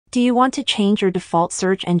Do you want to change your default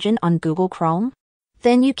search engine on Google Chrome?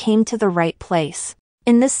 Then you came to the right place.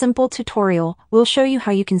 In this simple tutorial, we'll show you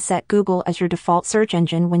how you can set Google as your default search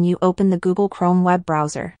engine when you open the Google Chrome web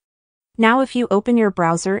browser. Now if you open your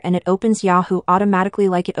browser and it opens Yahoo automatically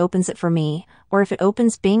like it opens it for me, or if it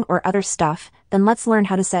opens Bing or other stuff, then let's learn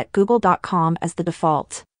how to set google.com as the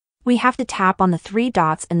default. We have to tap on the three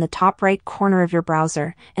dots in the top right corner of your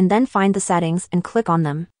browser, and then find the settings and click on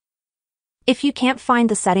them. If you can't find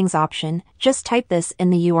the settings option, just type this in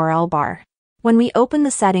the URL bar. When we open the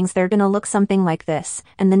settings, they're gonna look something like this,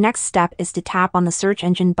 and the next step is to tap on the search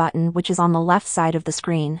engine button, which is on the left side of the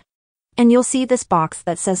screen. And you'll see this box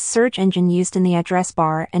that says search engine used in the address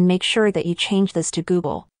bar, and make sure that you change this to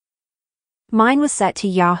Google. Mine was set to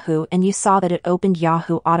Yahoo, and you saw that it opened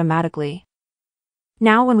Yahoo automatically.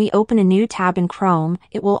 Now when we open a new tab in Chrome,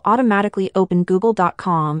 it will automatically open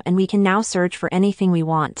google.com, and we can now search for anything we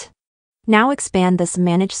want. Now expand this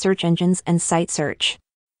Manage Search Engines and Site Search.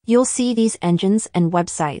 You'll see these engines and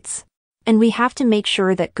websites. And we have to make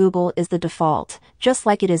sure that Google is the default, just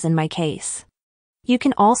like it is in my case. You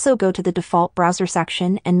can also go to the default browser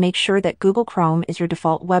section and make sure that Google Chrome is your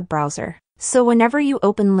default web browser. So whenever you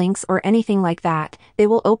open links or anything like that, they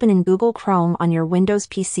will open in Google Chrome on your Windows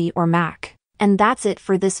PC or Mac. And that's it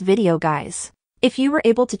for this video, guys. If you were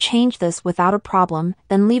able to change this without a problem,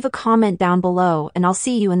 then leave a comment down below and I'll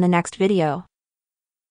see you in the next video.